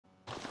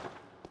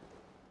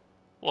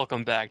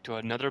Welcome back to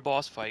another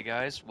boss fight,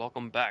 guys.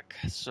 Welcome back.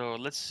 So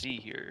let's see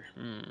here.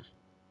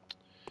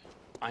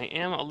 I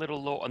am a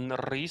little low on the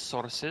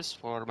resources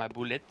for my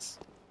bullets.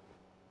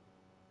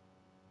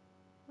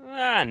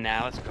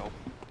 Nah, let's go.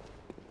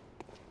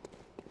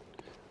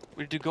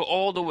 We have to go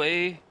all the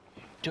way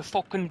to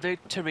fucking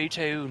Victory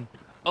Town.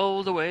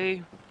 All the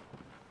way.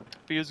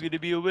 Feels good to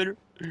be a winner.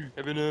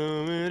 Every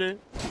now and then.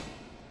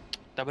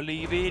 I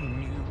believe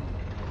in you.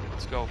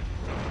 Let's go.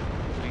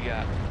 What we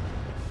got?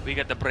 We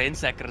got the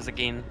Brainsuckers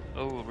again.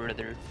 Oh,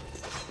 brother.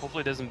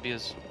 Hopefully it doesn't be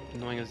as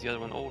annoying as the other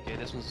one. Oh, okay,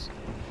 this one's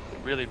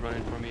really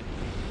running for me.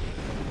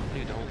 No,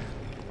 you don't.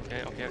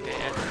 Okay.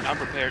 I'm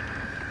prepared.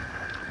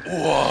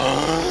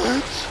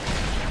 What?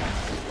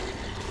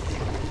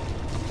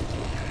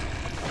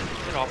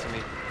 Get off of me.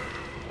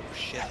 Oh,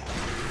 shit.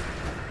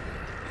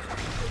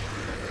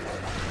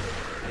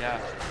 Yeah.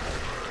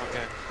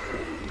 Okay.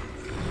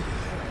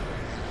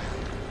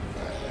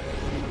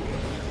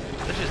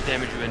 Let's just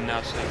damage you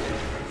enough so you can...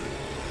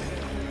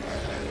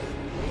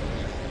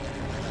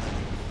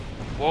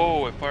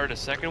 Whoa, I fired a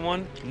second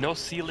one. No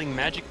sealing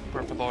magic,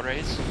 por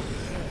favores.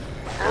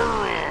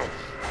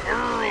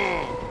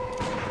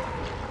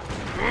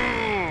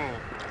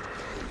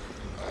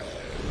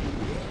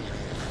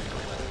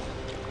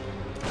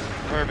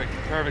 Perfect.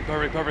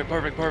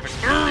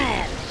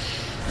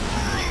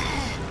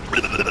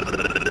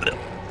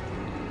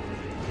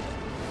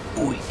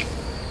 Oink.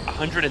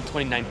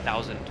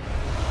 129,000.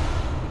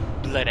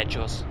 Blood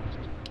etchos.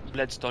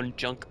 Bloodstone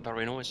junk.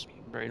 Very nice.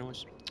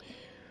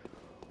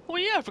 Oh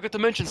yeah, I forgot to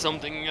mention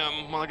something.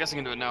 Well, I guess I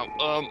can do it now.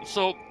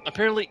 So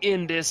apparently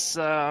in this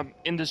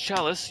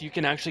chalice, you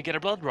can actually get a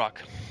blood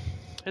rock.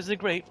 Isn't it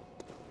great?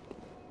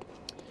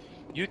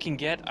 You can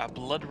get a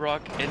blood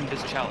rock in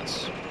this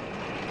chalice.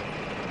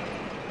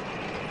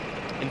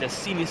 In the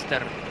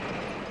Sinister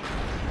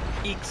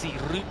Ixie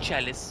Root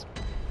Chalice.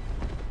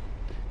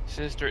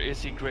 Sister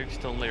Issy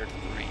Gravestone Layer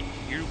 3.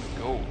 Here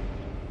we go.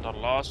 The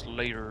last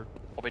layer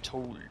of it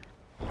all.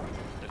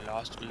 The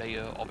last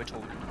layer of it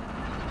all.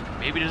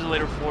 Maybe there's a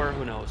layer 4,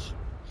 who knows.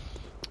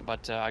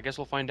 But I guess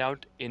we'll find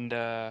out in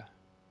the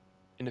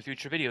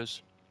future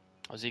videos.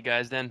 I'll see you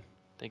guys then.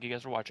 Thank you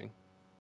guys for watching.